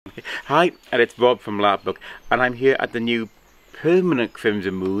Hi, and it's Rob from LARPBook, and I'm here at the new permanent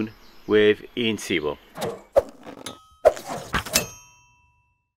Crimson Moon with Iain Sewell.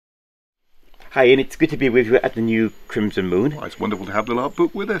 Hi Iain, it's good to be with you at the new Crimson Moon. Well, it's wonderful to have the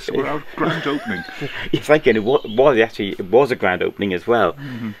LARPBook with us. We're our grand opening. Yes, thank you. It was a grand opening as well.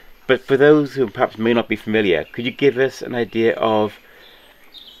 Mm-hmm. But for those who perhaps may not be familiar, could you give us an idea of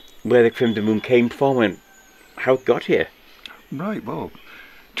where the Crimson Moon came from and how it got here? Right, well,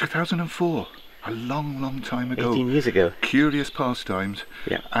 2004, a long time ago. 18 years ago. Curious Pastimes.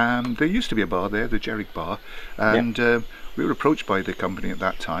 Yeah. There used to be a bar there, the Jerrick Bar, and we were approached by the company at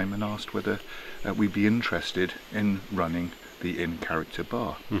that time and asked whether we'd be interested in running the in-character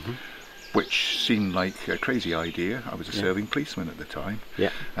bar. Mm-hmm. Which seemed like a crazy idea. I was a serving policeman at the time.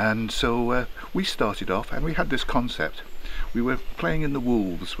 Yeah. And so we started off and we had this concept. We were playing in the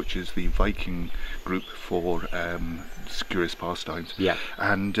Wolves, which is the Viking group for Curious Pastimes. Yeah.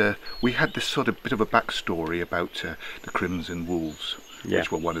 And we had this sort of bit of a backstory about the Crimson Wolves,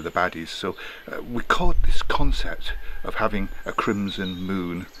 which were one of the baddies. So we caught this concept of having a Crimson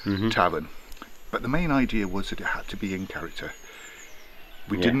Moon tavern. But the main idea was that it had to be in character.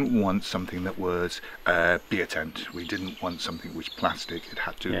 We didn't want something that was a beer tent. We didn't want something which was plastic. It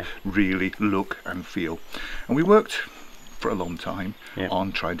had to really look and feel. And we worked for a long time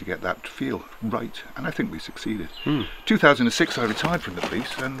on trying to get that feel right, and I think we succeeded. 2006 I retired from the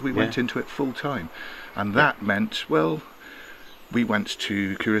police and we went into it full time, and that meant, well, we went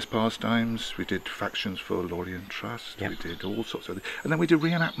to Curious Pastimes, we did factions for Lorien Trust, we did all sorts of things, and then we did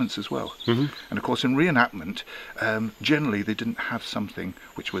reenactments as well. And of course in reenactment, generally they didn't have something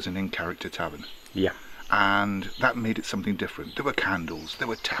which was an in-character tavern. Yeah. And that made it something different. There were candles, there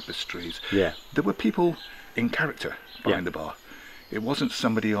were tapestries, there were people in character behind the bar. It wasn't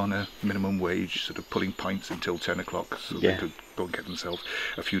somebody on a minimum wage sort of pulling pints until 10 o'clock so they could go and get themselves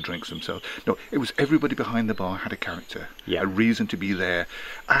a few drinks themselves. No, it was everybody behind the bar had a character, a reason to be there,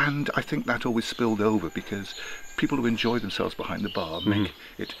 and I think that always spilled over because people who enjoy themselves behind the bar make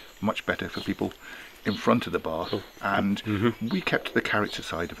it much better for people in front of the bar, and we kept the character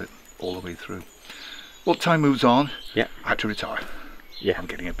side of it all the way through. Well, time moves on. I had to retire. I'm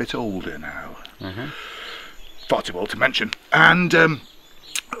getting a bit older now. Far too old to mention. And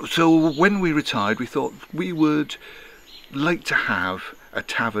so when we retired, we thought we would like to have a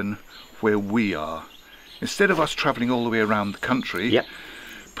tavern where we are. Instead of us travelling all the way around the country,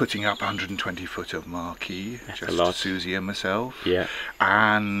 putting up 120 foot of marquee, just Susie and myself,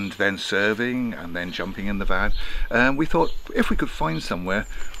 and then serving and then jumping in the van, we thought if we could find somewhere,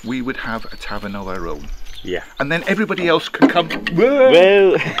 we would have a tavern of our own. And then everybody else can come.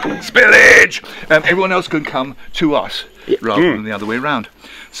 Whoa! Spillage! Everyone else can come to us rather than the other way around.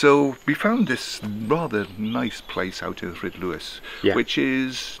 So we found this rather nice place out of Rhyd Lewis, which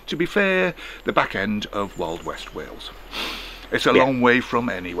is, to be fair, the back end of Wild West Wales. It's a long way from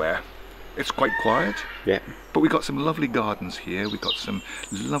anywhere. It's quite quiet, but we got some lovely gardens here. We got some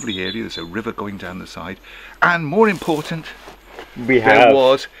lovely areas. There's a river going down the side, and more important, there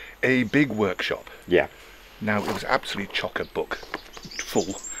was a big workshop. Now it was absolutely chock-a-block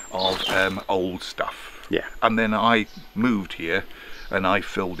full of old stuff. And then I moved here and I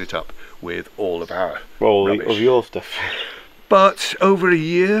filled it up with all of our rubbish. Of your stuff. But over a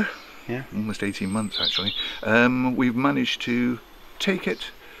year, almost 18 months actually, we've managed to take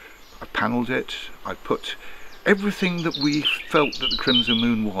it, I panelled it, I put everything that we felt that the Crimson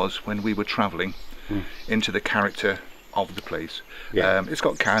Moon was when we were travelling into the character of the place. It's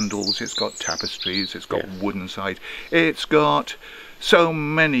got candles, it's got tapestries, it's got wooden side, it's got so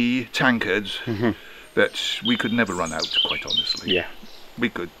many tankards that we could never run out, quite honestly. We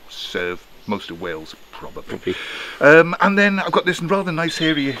could serve most of Wales probably. And then I've got this rather nice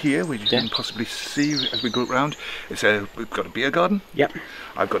area here where you can possibly see as we go around. We've got a beer garden.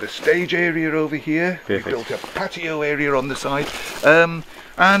 I've got a stage area over here. We've built a patio area on the side.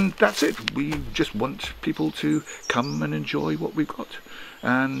 And that's it. We just want people to come and enjoy what we've got.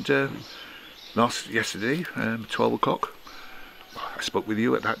 And yesterday, 12 o'clock, I spoke with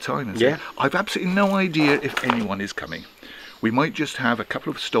you at that time and said, I've absolutely no idea if anyone is coming. We might just have a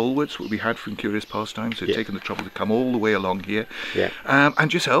couple of stalwarts that we had from Curious Pastimes who've taken the trouble to come all the way along here,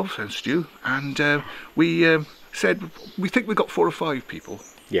 and yourself and Stu. And we said, we think we've got 4 or 5 people.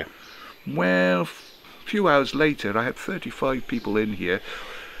 Well, a few hours later, I had 35 people in here,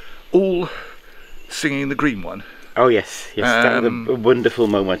 all singing the Green One. Oh yes, that was a wonderful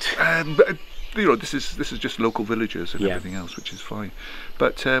moment. But, you know, this is just local villagers and everything else, which is fine.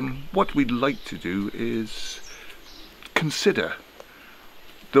 But what we'd like to do is consider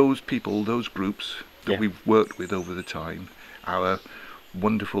those people, those groups that we've worked with over the time, our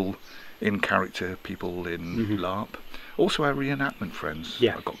wonderful in-character people in LARP. Also our reenactment friends.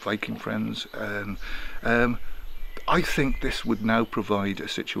 Yeah. I've got Viking friends, and I think this would now provide a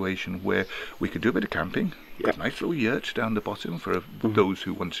situation where we could do a bit of camping. Yep. A nice little yurt down the bottom for those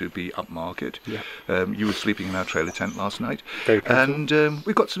who want to be upmarket. Yep. You were sleeping in our trailer tent last night. Very comfortable. And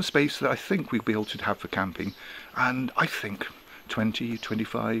we've got some space that I think we'd be able to have for camping. And I think 20,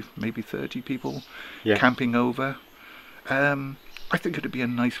 25, maybe 30 people camping over. I think it'd be a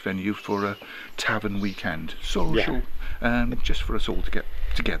nice venue for a tavern weekend, social, just for us all to get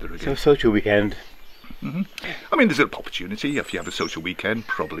together again. So social weekend. I mean, there's an opportunity. If you have a social weekend,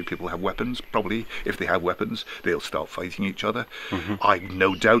 probably people have weapons. Probably, if they have weapons, they'll start fighting each other. I've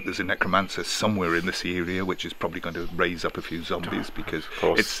no doubt there's a necromancer somewhere in this area which is probably going to raise up a few zombies, because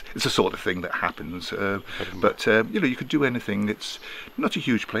it's the sort of thing that happens. But you know, you could do anything. It's not a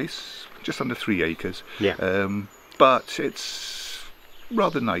huge place, just under 3 acres. But it's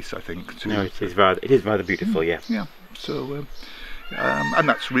rather nice, I think. No, it is rather beautiful. Yeah. Yeah. So. And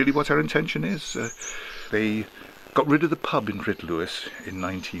that's really what our intention is. They got rid of the pub in Lewis in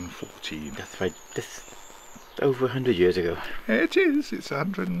 1914. That's right. This over 100 years ago. It is. It's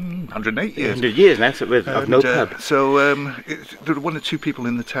 108 years. 100 years now, so with no pub. So there are 1 or 2 people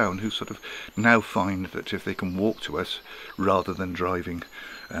in the town who sort of now find that if they can walk to us rather than driving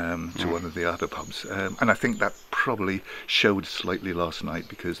to one of the other pubs, and I think that probably showed slightly last night,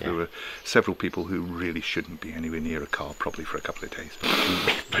 because there were several people who really shouldn't be anywhere near a car probably for a couple of days.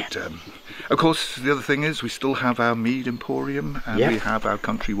 But of course the other thing is we still have our mead emporium, and we have our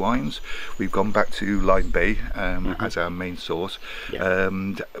country wines. We've gone back to Lime Bay as our main source,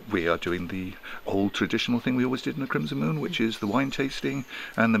 and we are doing the old traditional thing we always did in the Crimson Moon, which is the wine tasting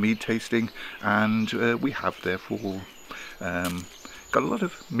and the mead tasting, and we have therefore got a lot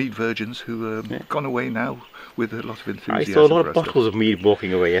of mead virgins who have gone away now with a lot of enthusiasm. I saw a lot of bottles of mead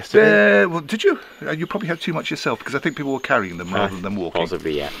walking away yesterday. Well, did you? You probably had too much yourself, because I think people were carrying them rather than walking.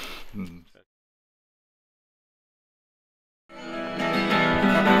 Possibly, yeah.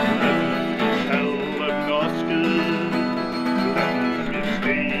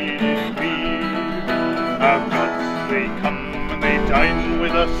 They come and they dine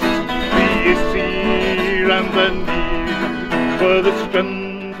with us, the Issy and the Near, for the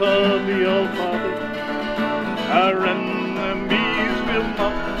strength of the All-Father. Our enemies will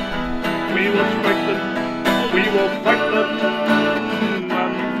not, we will strike them, we will fight them,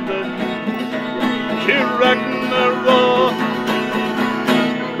 and the Kiragna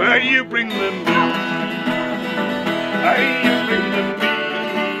where you bring them me, you bring them me.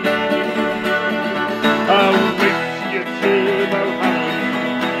 I'll race you to Valhalla,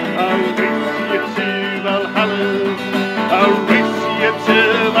 I'll race you to Valhalla, I'll race you to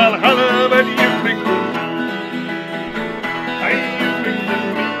Valhalla, but you bring them me, you bring them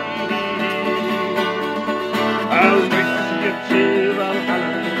me. I'll race you to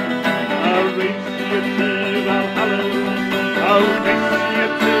Valhalla, I'll race you to Valhalla, I'll race you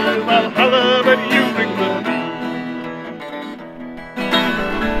to Valhalla, but you bring them me.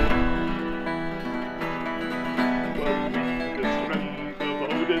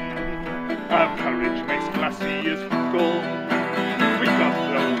 Our courage makes classy as gold. We got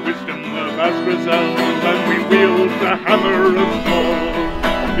the wisdom of Azrazel, and we wield the hammer of Thor.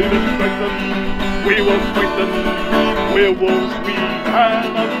 We will strike them, we will fight them, we're wolves we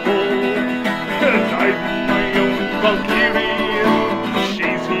cannot fall. And I'm my own Valkyrie,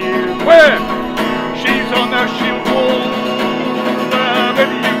 she's here. Where? She's on our shield wall.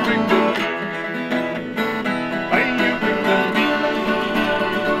 And you bring them me, you bring them me.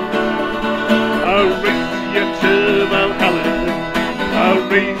 I'll race you to Valhalla, I'll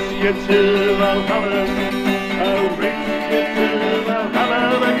race you to Valhalla, I'll race you to Valhalla,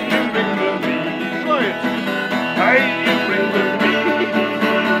 and you bring the me. Try it. You bring the me.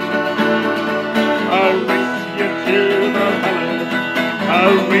 I'll race you to Valhalla,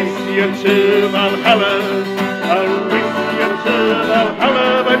 I'll race you to Valhalla, I'll race you to Valhalla,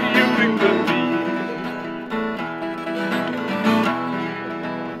 but you bring the me.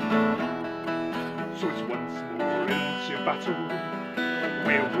 So it's once more into battle.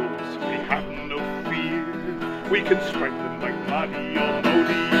 Werewolves, we have no fear. We can strike them like Madi or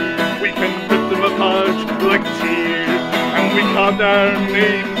Modi. We can rip them apart like Tyr. And we carved our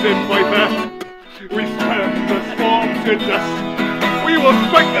names in viper. We turn the storm to dust. We will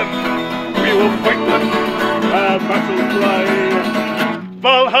strike them. We will fight them. Our battle cry,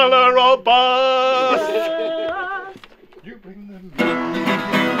 Valhalla or bust. You bring them me.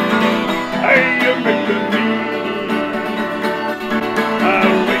 You bring them me.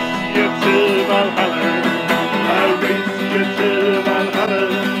 I'll race you to Valhalla, I'll race you to Valhalla.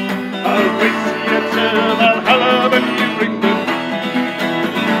 I'll race you to Valhalla when you bring them.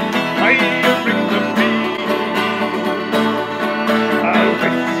 Aye, you bring them me. I'll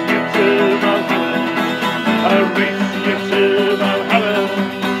race you to Valhalla. I'll race you to Valhalla.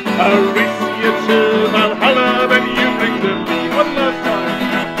 I'll race you to Valhalla when you bring them me. One last time.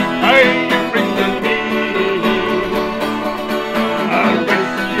 Aye, you bring them me. I'll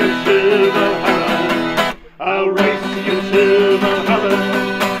race you to Valhalla. I'll race you to Valhalla.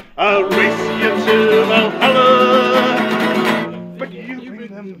 I'll race you to Valhalla. But you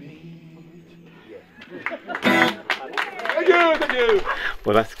bring them me. Thank you, thank you.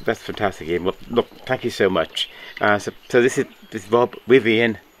 Well, that's fantastic, Ian. Well, look, thank you so much. So this is Rob with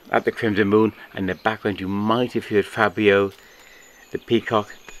Ian at the Crimson Moon, and in the background you might have heard Fabio, the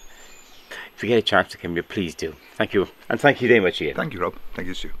peacock. If you get a chance to come here, please do. Thank you, and thank you very much, Ian. Thank you, Rob. Thank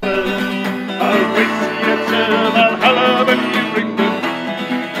you, Stu. I'll race you to